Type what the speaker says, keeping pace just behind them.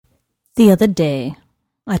The other day,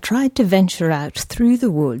 I tried to venture out through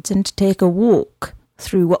the woods and take a walk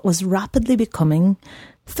through what was rapidly becoming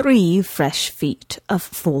 3 fresh feet of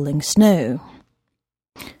falling snow.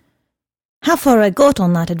 How far I got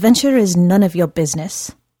on that adventure is none of your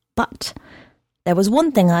business, but there was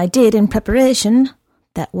one thing I did in preparation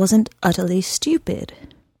that wasn't utterly stupid.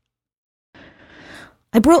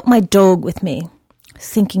 I brought my dog with me,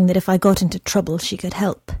 thinking that if I got into trouble she could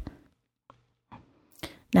help.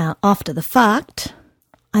 Now, after the fact,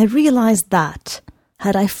 I realised that,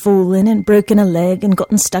 had I fallen and broken a leg and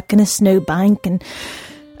gotten stuck in a snowbank and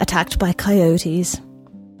attacked by coyotes,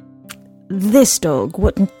 this dog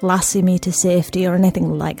wouldn't lassie me to safety or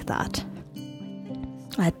anything like that.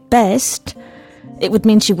 At best, it would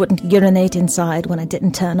mean she wouldn't urinate inside when I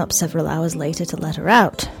didn't turn up several hours later to let her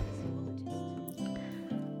out.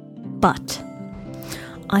 But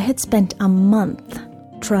I had spent a month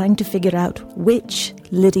trying to figure out which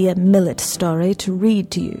Lydia Millett story to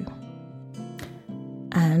read to you.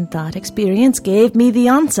 And that experience gave me the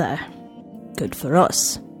answer. Good for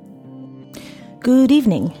us. Good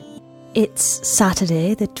evening. It's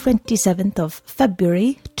Saturday, the 27th of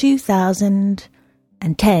February,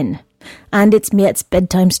 2010, and it's Miet's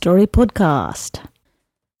Bedtime Story Podcast.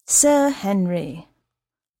 Sir Henry,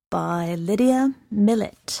 by Lydia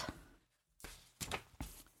Millett.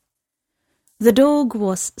 The dog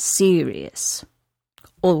was serious,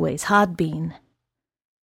 always had been.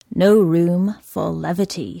 No room for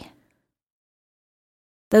levity.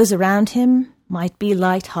 Those around him might be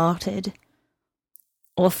light-hearted.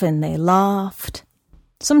 Often they laughed,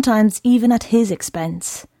 sometimes even at his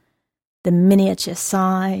expense. The miniature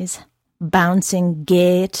size, bouncing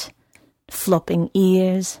gait, flopping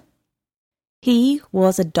ears. He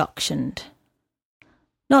was a dachshund.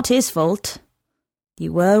 Not his fault.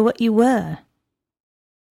 You were what you were.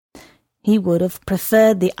 He would have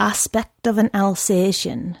preferred the aspect of an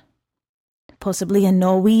Alsatian, possibly a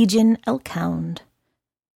Norwegian elkhound.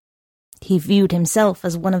 He viewed himself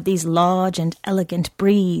as one of these large and elegant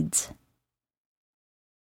breeds.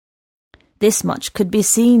 This much could be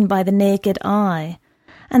seen by the naked eye,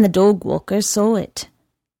 and the dog walker saw it.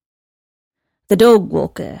 The dog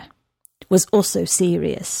walker was also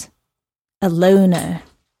serious, a loner,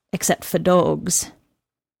 except for dogs.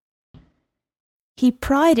 He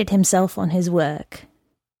prided himself on his work.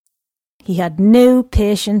 He had no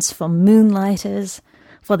patience for moonlighters,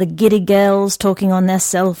 for the giddy girls talking on their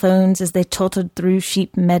cell phones as they tottered through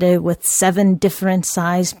Sheep Meadow with 7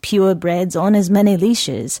 different-sized purebreds on as many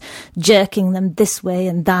leashes, jerking them this way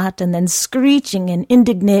and that, and then screeching in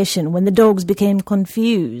indignation when the dogs became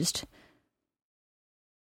confused.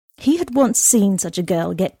 He had once seen such a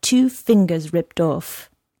girl get 2 fingers ripped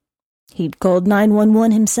off. He'd called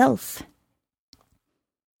 911 himself.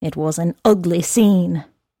 It was an ugly scene.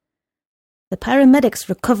 The paramedics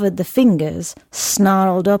recovered the fingers,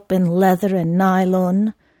 snarled up in leather and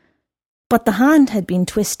nylon, but the hand had been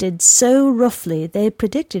twisted so roughly they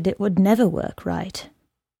predicted it would never work right.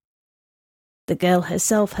 The girl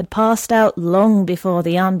herself had passed out long before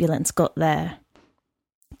the ambulance got there.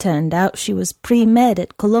 Turned out she was pre-med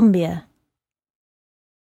at Columbia.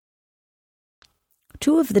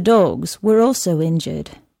 2 of the dogs were also injured.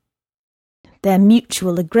 Their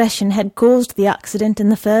mutual aggression had caused the accident in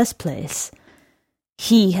the first place.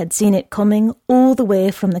 He had seen it coming all the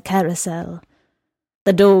way from the carousel.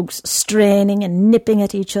 The dogs straining and nipping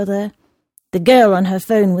at each other. The girl on her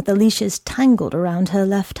phone with the leashes tangled around her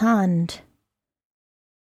left hand.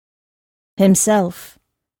 Himself,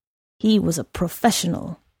 he was a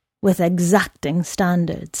professional with exacting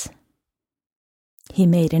standards. He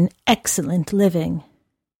made an excellent living.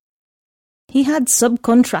 He had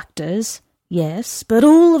subcontractors, yes, but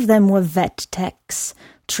all of them were vet techs,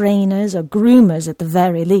 trainers or groomers at the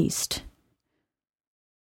very least.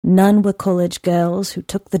 None were college girls who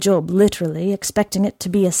took the job literally, expecting it to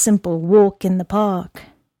be a simple walk in the park.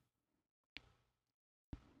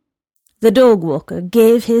 The dog walker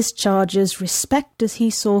gave his charges respect as he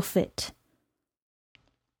saw fit.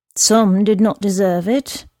 Some did not deserve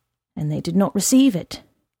it, and they did not receive it.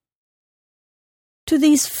 To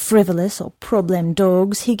these frivolous or problem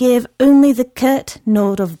dogs he gave only the curt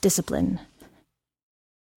note of discipline.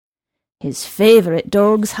 His favourite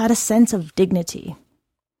dogs had a sense of dignity.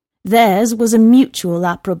 Theirs was a mutual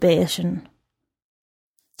approbation.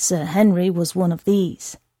 Sir Henry was one of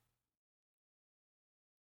these.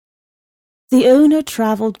 The owner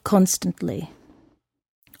travelled constantly,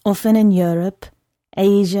 often in Europe,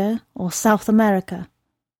 Asia, or South America,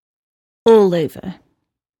 all over.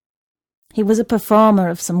 He was a performer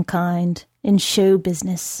of some kind, in show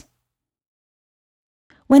business.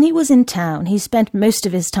 When he was in town, he spent most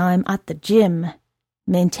of his time at the gym,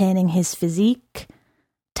 maintaining his physique,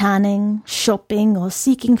 tanning, shopping, or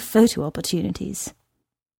seeking photo opportunities.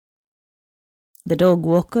 The dog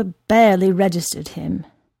walker barely registered him.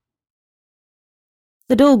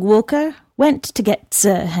 The dog walker went to get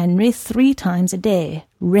Sir Henry 3 times a day,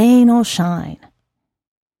 rain or shine.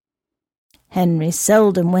 Henry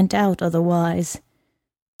seldom went out otherwise.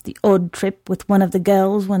 The odd trip with one of the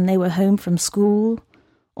girls when they were home from school,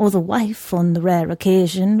 or the wife on the rare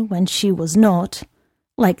occasion when she was not,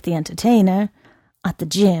 like the entertainer, at the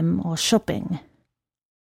gym or shopping.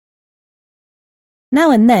 Now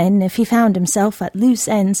and then, if he found himself at loose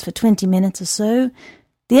ends for 20 minutes or so,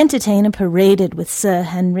 the entertainer paraded with Sir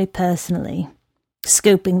Henry personally,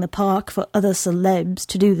 scoping the park for other celebs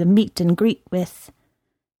to do the meet and greet with.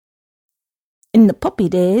 In the puppy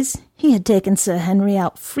days, he had taken Sir Henry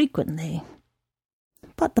out frequently,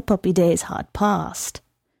 but the puppy days had passed.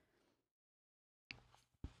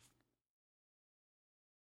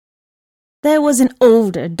 There was an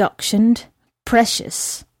older dachshund,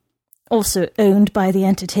 Precious, also owned by the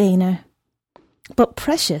entertainer. But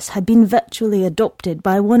Precious had been virtually adopted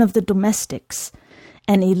by one of the domestics,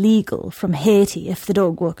 an illegal from Haiti if the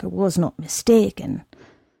dog walker was not mistaken.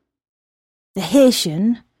 The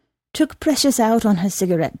Haitian took Precious out on her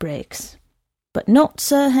cigarette breaks, but not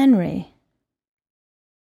Sir Henry.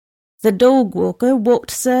 The dog walker walked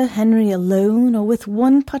Sir Henry alone or with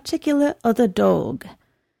one particular other dog,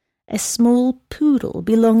 a small poodle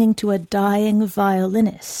belonging to a dying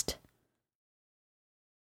violinist.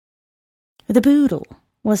 The poodle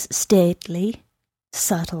was stately,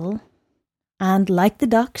 subtle, and, like the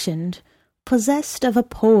dachshund, possessed of a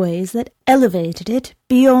poise that elevated it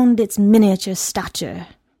beyond its miniature stature.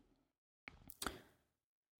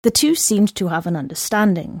 The two seemed to have an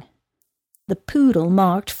understanding. The poodle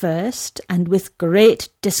marked first, and with great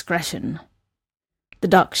discretion. The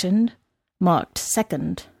dachshund marked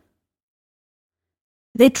second.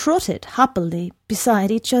 They trotted happily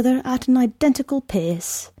beside each other at an identical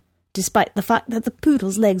pace, despite the fact that the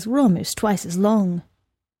poodle's legs were almost twice as long.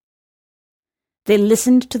 They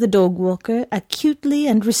listened to the dog walker acutely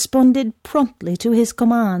and responded promptly to his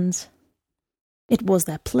commands. It was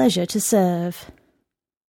their pleasure to serve.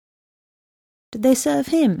 Did they serve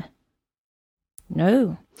him?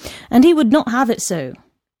 No, and he would not have it so.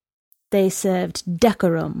 They served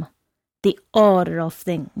decorum, the order of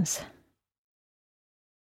things.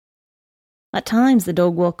 At times the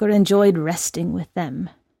dog walker enjoyed resting with them.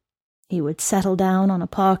 He would settle down on a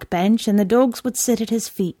park bench and the dogs would sit at his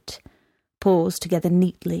feet, paws together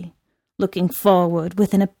neatly, looking forward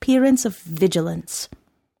with an appearance of vigilance.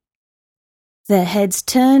 Their heads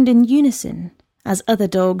turned in unison as other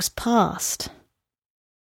dogs passed.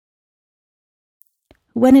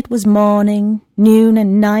 When it was morning, noon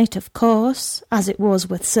and night, of course, as it was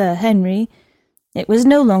with Sir Henry, it was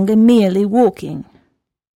no longer merely walking.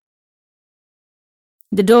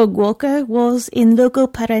 The dog walker was in loco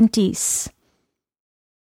parentis.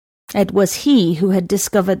 It was he who had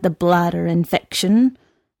discovered the bladder infection,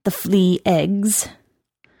 the flea eggs.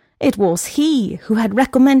 It was he who had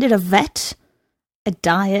recommended a vet, a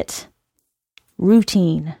diet,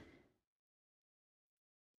 routine.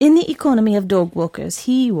 In the economy of dog walkers,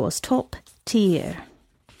 he was top tier.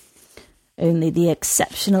 Only the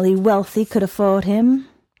exceptionally wealthy could afford him.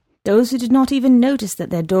 Those who did not even notice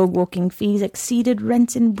that their dog-walking fees exceeded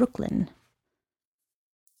rents in Brooklyn.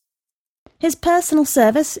 His personal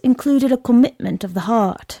service included a commitment of the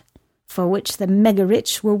heart, for which the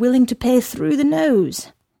mega-rich were willing to pay through the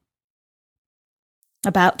nose.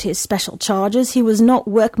 About his special charges, he was not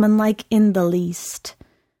workmanlike in the least.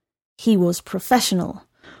 He was professional,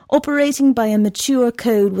 operating by a mature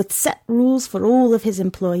code with set rules for all of his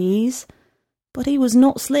employees, but he was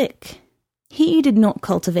not slick. He did not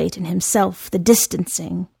cultivate in himself the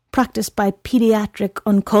distancing practiced by pediatric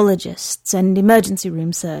oncologists and emergency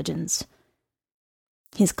room surgeons.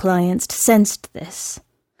 His clients sensed this,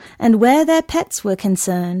 and where their pets were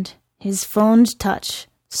concerned, his fond touch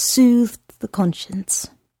soothed the conscience.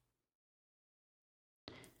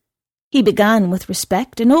 He began with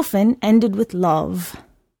respect and often ended with love.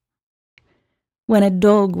 When a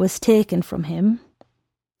dog was taken from him,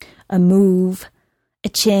 a move, a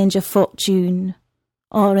change of fortune,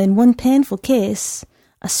 or in one painful case,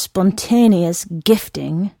 a spontaneous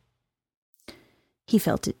gifting, he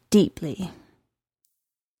felt it deeply.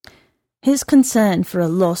 His concern for a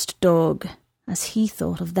lost dog, as he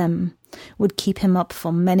thought of them, would keep him up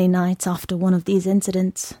for many nights after one of these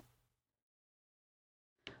incidents.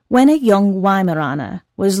 When a young Weimaraner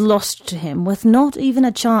was lost to him with not even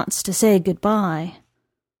a chance to say goodbye,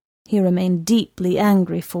 he remained deeply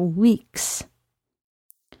angry for weeks.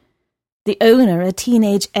 The owner, a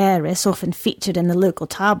teenage heiress often featured in the local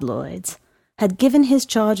tabloids, had given his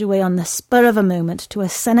charge away on the spur of a moment to a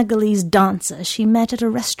Senegalese dancer she met at a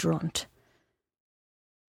restaurant.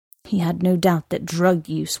 He had no doubt that drug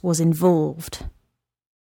use was involved.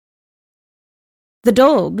 The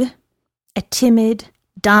dog, a timid,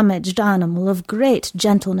 damaged animal of great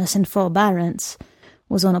gentleness and forbearance,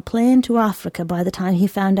 was on a plane to Africa by the time he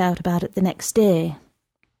found out about it the next day.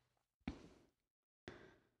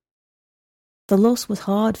 The loss was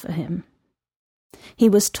hard for him. He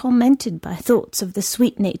was tormented by thoughts of the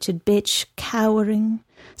sweet-natured bitch cowering,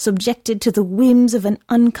 subjected to the whims of an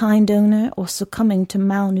unkind owner or succumbing to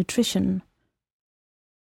malnutrition.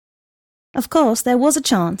 Of course, there was a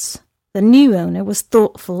chance. The new owner was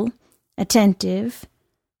thoughtful, attentive,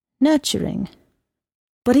 nurturing,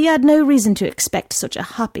 but he had no reason to expect such a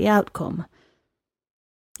happy outcome.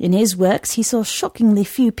 In his works, he saw shockingly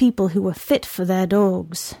few people who were fit for their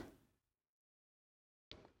dogs.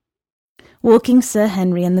 Walking Sir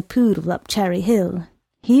Henry and the poodle up Cherry Hill,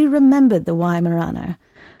 he remembered the Weimaraner,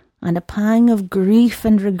 and a pang of grief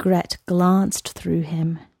and regret glanced through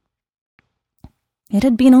him. It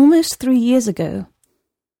had been almost 3 years ago.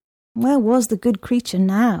 Where was the good creature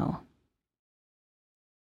now?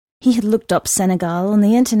 He had looked up Senegal on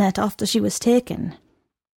the internet after she was taken.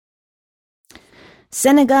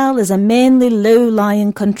 Senegal is a mainly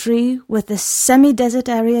low-lying country with a semi-desert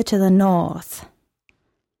area to the north.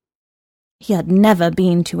 He had never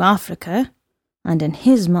been to Africa, and in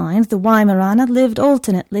his mind the Weimaraner lived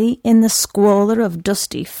alternately in the squalor of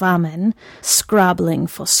dusty famine, scrabbling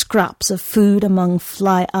for scraps of food among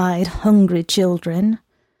fly-eyed, hungry children,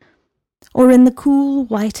 or in the cool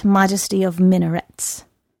white majesty of minarets.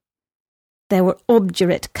 There were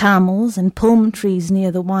obdurate camels and palm trees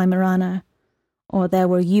near the Weimaraner, or there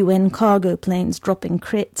were UN cargo planes dropping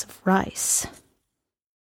crates of rice.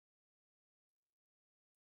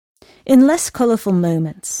 In less colourful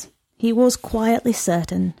moments, he was quietly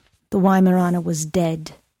certain the Weimaraner was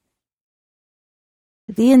dead.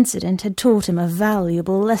 The incident had taught him a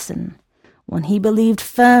valuable lesson, one he believed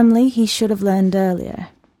firmly he should have learned earlier.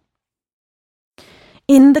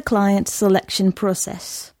 In the client selection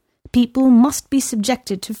process, people must be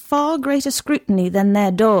subjected to far greater scrutiny than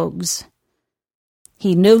their dogs.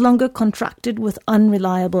 He no longer contracted with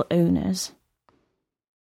unreliable owners.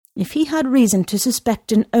 If he had reason to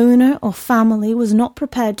suspect an owner or family was not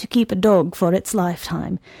prepared to keep a dog for its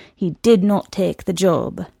lifetime, he did not take the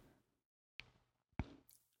job.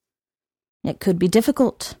 It could be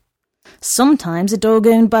difficult. Sometimes a dog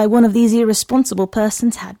owned by one of these irresponsible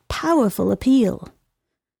persons had powerful appeal.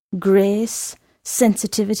 Grace,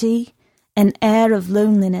 sensitivity, an air of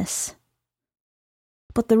loneliness.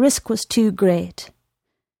 But the risk was too great.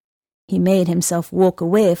 He made himself walk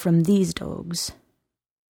away from these dogs.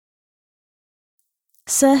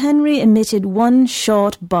 Sir Henry emitted one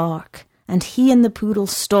short bark, and he and the poodle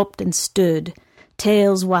stopped and stood,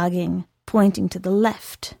 tails wagging, pointing to the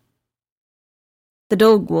left. The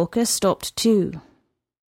dog-walker stopped too.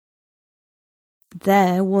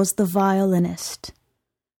 There was the violinist,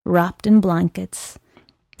 wrapped in blankets,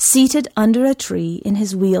 seated under a tree in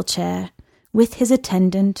his wheelchair, with his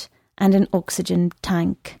attendant and an oxygen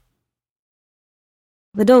tank.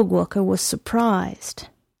 The dog-walker was surprised.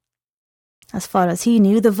 As far as he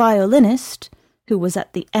knew, the violinist, who was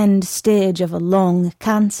at the end stage of a long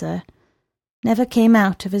cancer, never came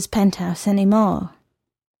out of his penthouse any more.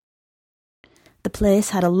 The place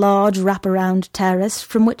had a large wraparound terrace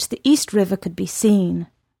from which the East River could be seen.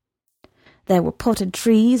 There were potted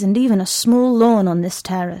trees and even a small lawn on this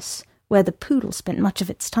terrace, where the poodle spent much of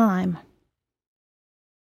its time.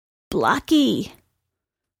 "Blackie,"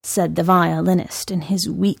 said the violinist in his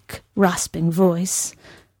weak, rasping voice,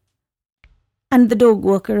 and the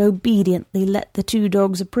dog-walker obediently let the two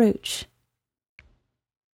dogs approach.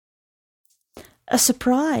 "A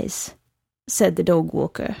surprise," said the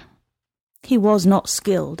dog-walker. He was not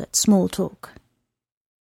skilled at small talk.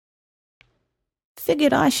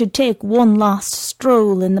 "Figured I should take one last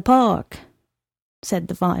stroll in the park," said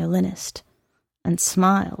the violinist, and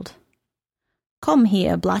smiled. "Come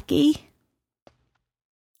here, Blackie."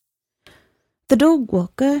 The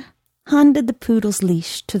dog-walker handed the poodle's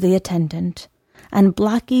leash to the attendant, and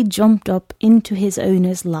Blackie jumped up into his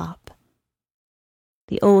owner's lap.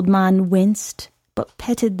 The old man winced, but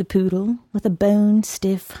petted the poodle with a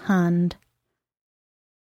bone-stiff hand.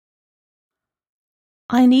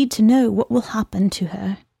 "I need to know what will happen to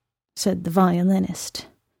her," said the violinist,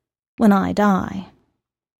 "when I die."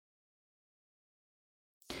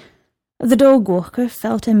 The dog-walker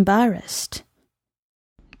felt embarrassed.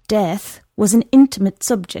 death was an intimate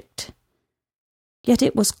subject. Yet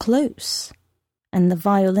it was close, and the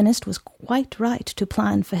violinist was quite right to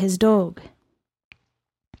plan for his dog.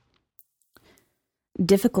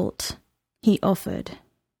 Difficult, he offered.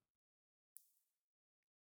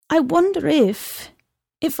 I wonder if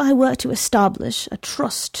I were to establish a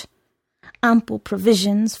trust, ample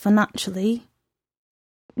provisions financially,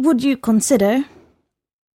 would you consider?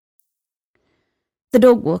 The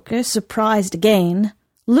dog walker, surprised again,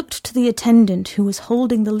 looked to the attendant who was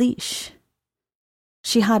holding the leash.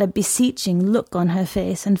 She had a beseeching look on her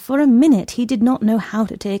face, and for a minute he did not know how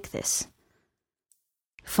to take this.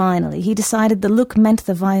 Finally, he decided the look meant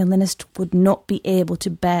the violinist would not be able to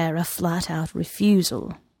bear a flat-out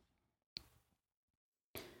refusal.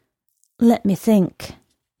 Let me think,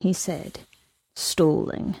 he said,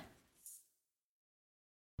 stalling.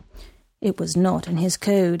 It was not in his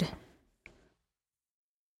code.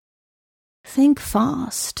 Think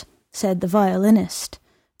fast, said the violinist,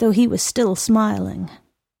 though he was still smiling.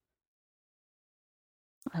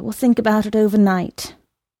 I will think about it overnight,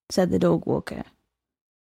 said the dog walker.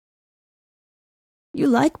 You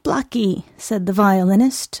like Blackie, said the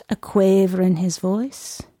violinist, a quaver in his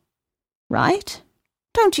voice. Right?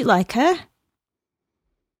 Don't you like her?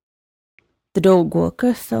 The dog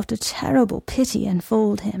walker felt a terrible pity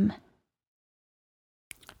enfold him.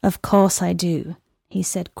 Of course I do, he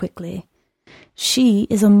said quickly. She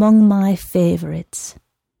is among my favourites.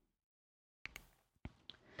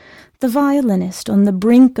 The violinist, on the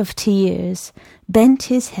brink of tears, bent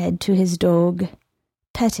his head to his dog,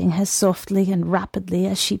 petting her softly and rapidly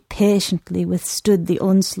as she patiently withstood the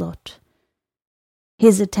onslaught.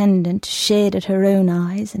 His attendant shaded her own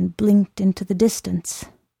eyes and blinked into the distance.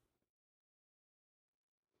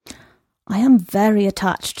 I am very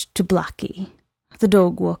attached to Blackie, the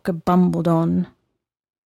dog walker bumbled on.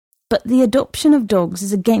 But the adoption of dogs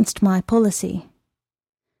is against my policy.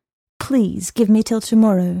 Please give me till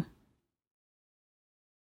tomorrow.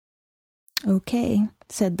 Okay,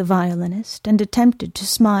 said the violinist, and attempted to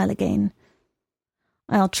smile again.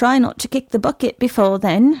 I'll try not to kick the bucket before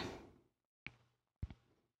then.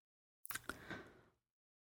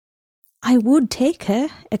 I would take her,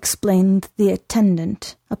 explained the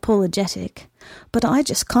attendant, apologetic, but I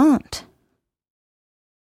just can't.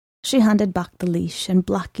 She handed back the leash, and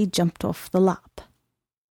Blackie jumped off the lap.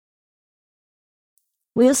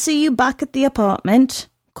 We'll see you back at the apartment,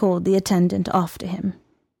 called the attendant after him.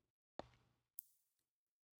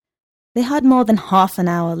 They had more than half an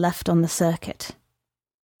hour left on the circuit.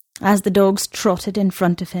 As the dogs trotted in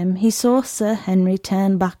front of him, he saw Sir Henry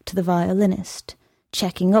turn back to the violinist,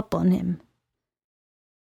 checking up on him.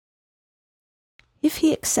 If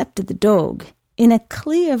he accepted the dog, in a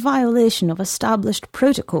clear violation of established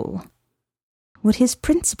protocol, would his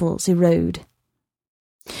principles erode?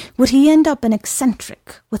 Would he end up an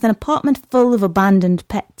eccentric with an apartment full of abandoned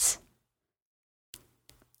pets?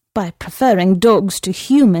 By preferring dogs to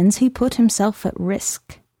humans, he put himself at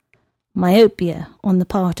risk. Myopia on the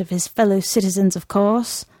part of his fellow citizens, of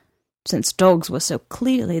course, since dogs were so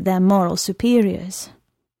clearly their moral superiors.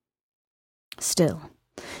 Still,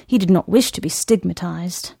 he did not wish to be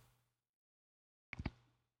stigmatized.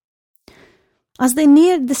 As they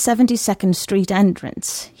neared the 72nd Street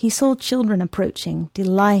entrance, he saw children approaching,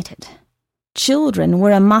 delighted. Children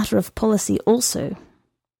were a matter of policy also.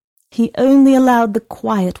 He only allowed the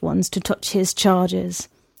quiet ones to touch his charges,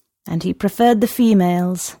 and he preferred the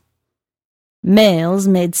females. Males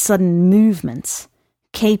made sudden movements,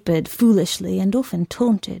 capered foolishly, and often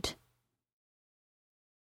taunted.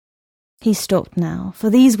 He stopped now, for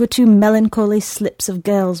these were two melancholy slips of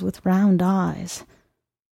girls with round eyes.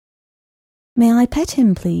 "May I pet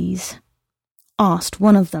him, please?" asked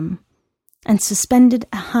one of them, and suspended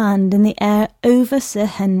a hand in the air over Sir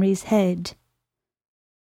Henry's head.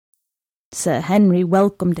 Sir Henry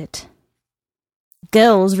welcomed it.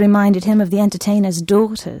 Girls reminded him of the entertainer's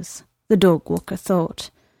daughters, the dog-walker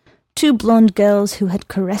thought. Two blonde girls who had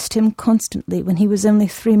caressed him constantly when he was only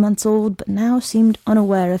 3 months old, but now seemed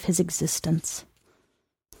unaware of his existence.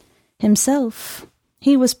 Himself,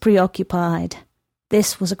 he was preoccupied.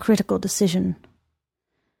 This was a critical decision.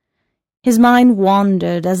 His mind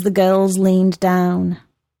wandered as the girls leaned down.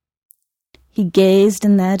 He gazed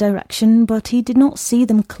in their direction, but he did not see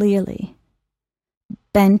them clearly.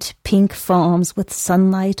 Bent pink forms with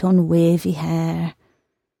sunlight on wavy hair.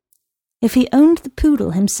 If he owned the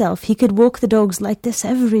poodle himself, he could walk the dogs like this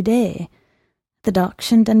every day, the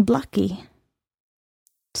Dachshund and Blackie.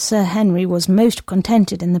 Sir Henry was most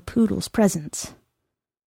contented in the poodle's presence.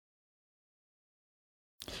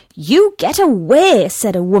 "You get away,"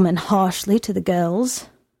 said a woman harshly to the girls.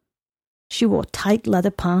 She wore tight leather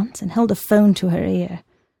pants and held a phone to her ear.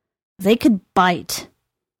 They could bite.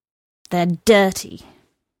 They're dirty.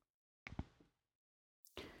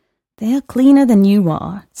 They are cleaner than you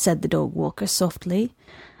are, said the dog walker softly,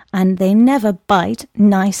 and they never bite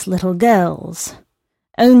nice little girls.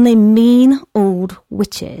 Only mean old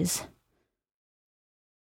witches.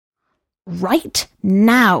 Right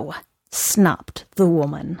now, snapped the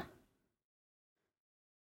woman.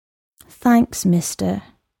 Thanks, mister,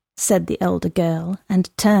 said the elder girl,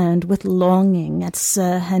 and turned with longing at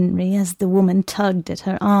Sir Henry as the woman tugged at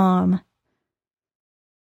her arm.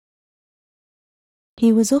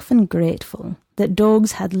 He was often grateful that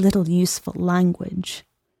dogs had little useful language.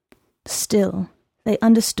 Still, they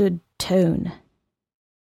understood tone.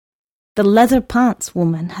 The leather pants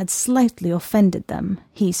woman had slightly offended them,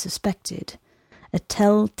 he suspected, a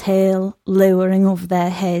tell-tale lowering of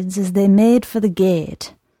their heads as they made for the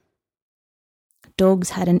gate.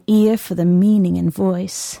 Dogs had an ear for the meaning in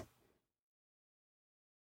voice.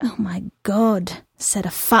 "Oh, my God," said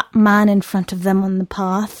a fat man in front of them on the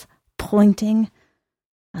path, pointing,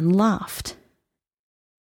 and laughed.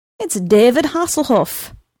 "It's David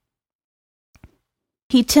Hasselhoff."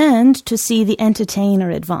 He turned to see the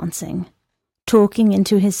entertainer advancing, talking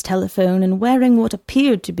into his telephone and wearing what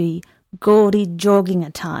appeared to be gaudy jogging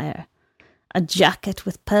attire, a jacket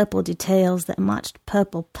with purple details that matched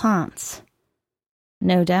purple pants.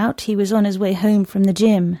 No doubt he was on his way home from the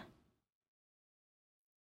gym.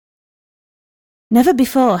 Never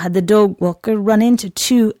before had the dog walker run into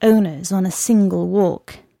two owners on a single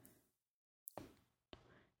walk.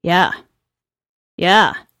 Yeah,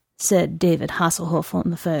 said David Hasselhoff on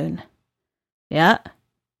the phone. Yeah.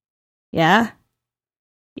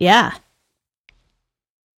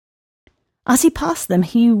 As he passed them,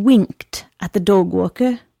 he winked at the dog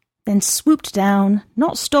walker, then swooped down,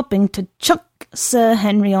 not stopping to chuck Sir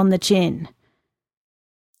Henry on the chin.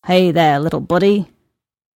 "Hey there, little buddy."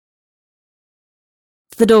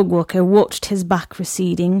 The dog walker watched his back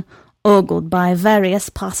receding, ogled by various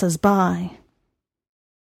passers-by.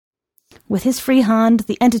 With his free hand,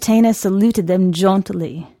 the entertainer saluted them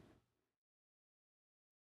jauntily.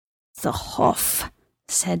 "The Hoff,"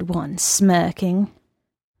 said one, smirking.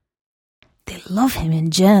 "They love him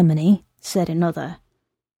in Germany," said another.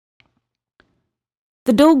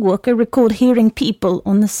 The dog walker recalled hearing people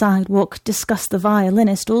on the sidewalk discuss the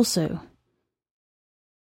violinist also.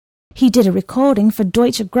 He did a recording for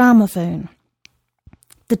Deutsche Grammophon,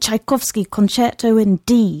 the Tchaikovsky concerto in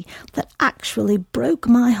D, that actually broke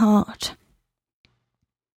my heart.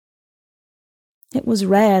 It was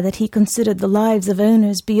rare that he considered the lives of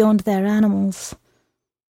owners beyond their animals.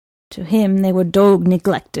 To him they were dog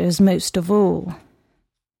neglectors most of all.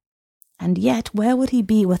 And yet where would he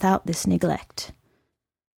be without this neglect?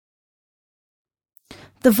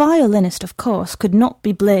 The violinist, of course, could not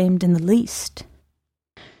be blamed in the least.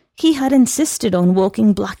 He had insisted on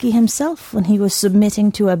walking Blackie himself when he was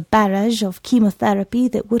submitting to a barrage of chemotherapy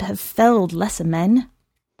that would have felled lesser men.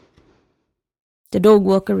 The dog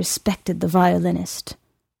walker respected the violinist,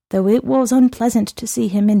 though it was unpleasant to see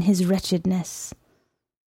him in his wretchedness.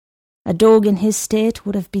 A dog in his state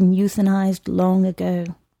would have been euthanized long ago.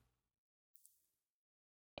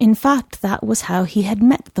 In fact, that was how he had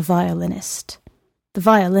met the violinist. The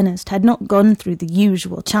violinist had not gone through the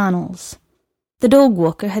usual channels. The dog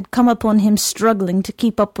walker had come upon him struggling to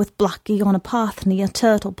keep up with Blackie on a path near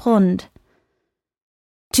Turtle Pond.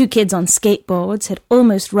 Two kids on skateboards had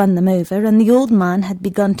almost run them over, and the old man had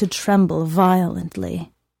begun to tremble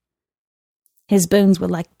violently. His bones were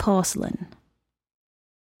like porcelain.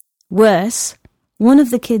 Worse, one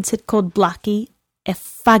of the kids had called Blackie a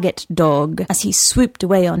faggot dog as he swooped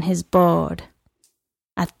away on his board.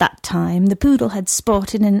 At that time, the poodle had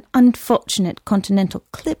sported an unfortunate continental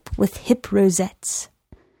clip with hip rosettes.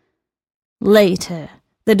 Later,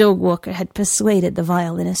 the dog walker had persuaded the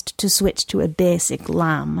violinist to switch to a basic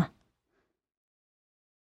lamb.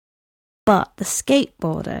 But the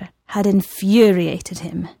skateboarder had infuriated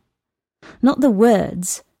him. Not the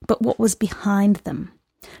words, but what was behind them,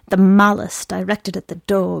 the malice directed at the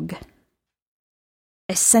dog.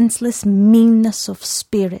 A senseless meanness of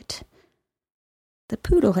spirit. The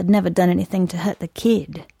poodle had never done anything to hurt the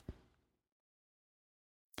kid.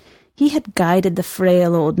 He had guided the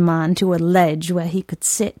frail old man to a ledge where he could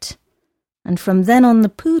sit, and from then on the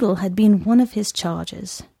poodle had been one of his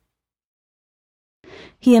charges.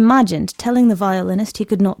 He imagined telling the violinist he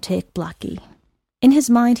could not take Blackie. In his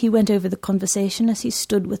mind he went over the conversation as he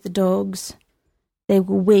stood with the dogs. They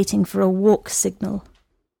were waiting for a walk signal.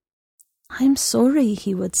 "I'm sorry,"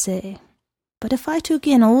 he would say, "but if I took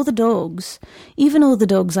in all the dogs, even all the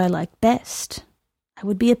dogs I like best, I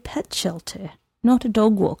would be a pet shelter, not a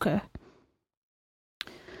dog walker.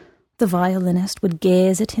 The violinist would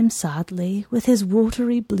gaze at him sadly with his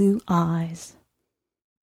watery blue eyes.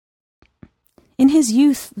 In his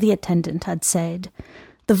youth, the attendant had said,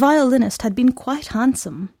 the violinist had been quite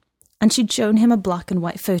handsome, and she'd shown him a black and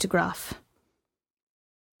white photograph.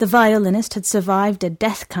 The violinist had survived a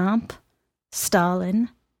death camp, Stalin.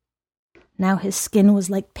 Now his skin was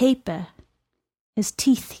like paper, his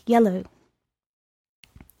teeth yellow.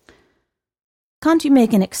 Can't you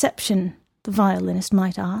make an exception? The violinist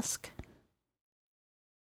might ask.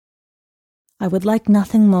 I would like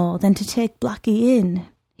nothing more than to take Blackie in,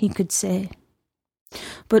 he could say.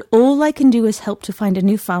 But all I can do is help to find a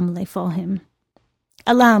new family for him.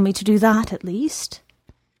 Allow me to do that at least.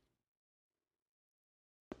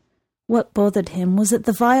 What bothered him was that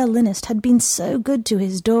the violinist had been so good to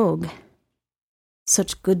his dog.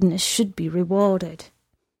 Such goodness should be rewarded.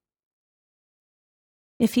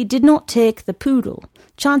 If he did not take the poodle,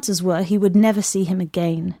 chances were he would never see him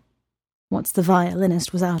again, once the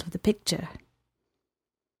violinist was out of the picture.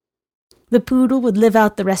 The poodle would live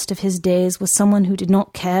out the rest of his days with someone who did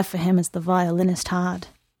not care for him as the violinist had.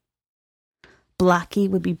 Blackie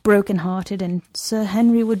would be broken-hearted and Sir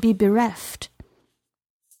Henry would be bereft.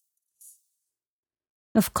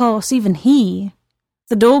 Of course, even he,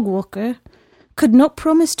 the dog-walker, could not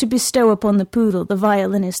promise to bestow upon the poodle the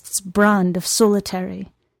violinist's brand of solitary,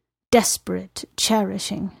 desperate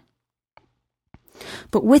cherishing.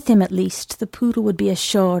 But with him at least the poodle would be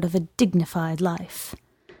assured of a dignified life,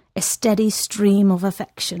 a steady stream of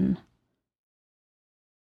affection.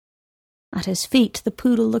 At his feet the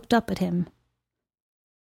poodle looked up at him.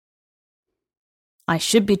 I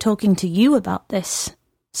should be talking to you about this,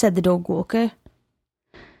 said the dog-walker.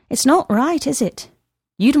 It's not right, is it?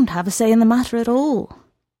 You don't have a say in the matter at all.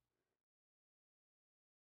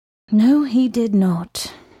 No, he did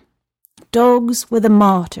not. Dogs were the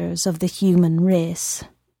martyrs of the human race.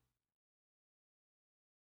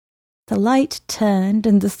 The light turned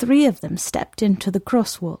and the three of them stepped into the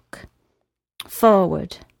crosswalk.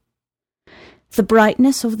 Forward. The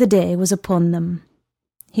brightness of the day was upon them.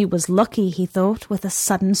 He was lucky, he thought, with a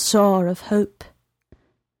sudden soar of hope.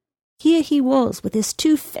 Here he was with his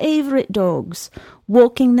two favourite dogs,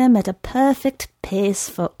 walking them at a perfect pace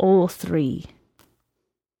for all three.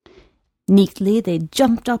 Neatly they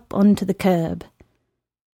jumped up onto the curb.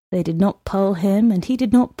 They did not pull him, and he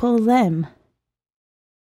did not pull them.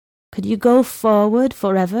 Could you go forward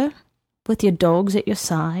forever, with your dogs at your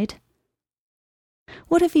side?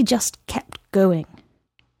 What if he just kept going,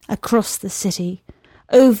 across the city,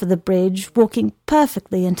 over the bridge, walking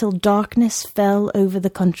perfectly until darkness fell over the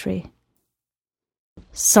country?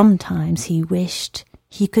 Sometimes he wished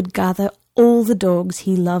he could gather all the dogs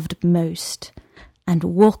he loved most and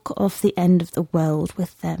walk off the end of the world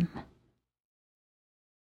with them.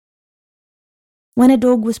 When a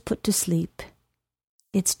dog was put to sleep,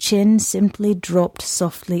 its chin simply dropped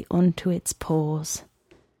softly onto its paws.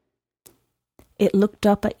 It looked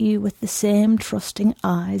up at you with the same trusting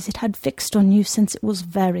eyes it had fixed on you since it was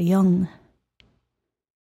very young.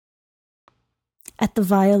 At the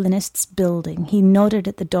violinist's building, he nodded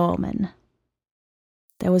at the doorman.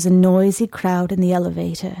 There was a noisy crowd in the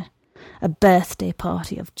elevator, a birthday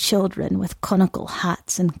party of children with conical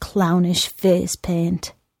hats and clownish face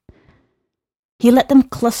paint. He let them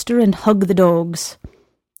cluster and hug the dogs.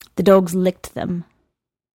 The dogs licked them.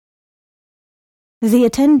 The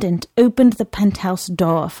attendant opened the penthouse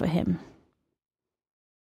door for him.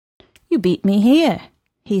 You beat me here,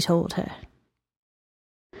 he told her.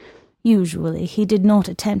 Usually he did not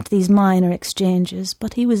attempt these minor exchanges,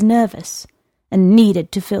 but he was nervous and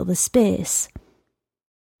needed to fill the space.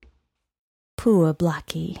 Poor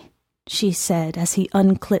Blackie, she said as he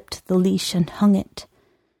unclipped the leash and hung it.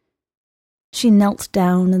 She knelt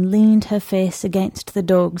down and leaned her face against the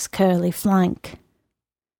dog's curly flank.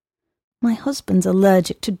 My husband's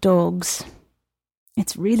allergic to dogs.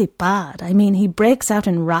 It's really bad. I mean, he breaks out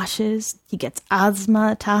in rashes, he gets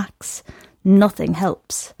asthma attacks, nothing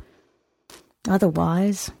helps.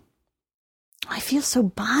 Otherwise, I feel so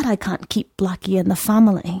bad I can't keep Blackie in the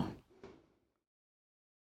family.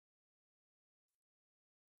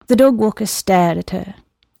 The dog walker stared at her,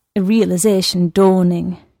 a realization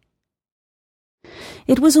dawning.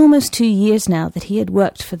 It was almost 2 years now that he had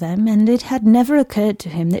worked for them, and it had never occurred to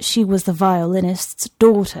him that she was the violinist's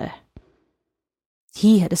daughter.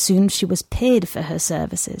 He had assumed she was paid for her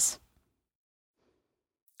services.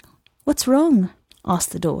 "What's wrong?"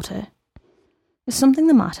 asked the daughter. "Is something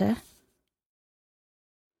the matter?"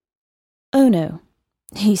 "Oh, no,"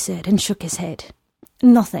 he said and shook his head.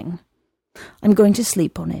 "Nothing. I'm going to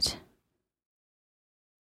sleep on it."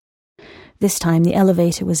 This time the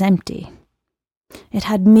elevator was empty. It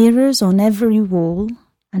had mirrors on every wall,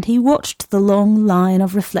 and he watched the long line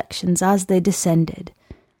of reflections as they descended,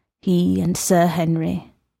 he and Sir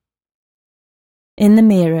Henry. In the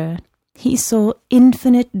mirror, he saw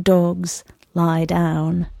infinite dogs lie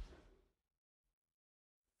down.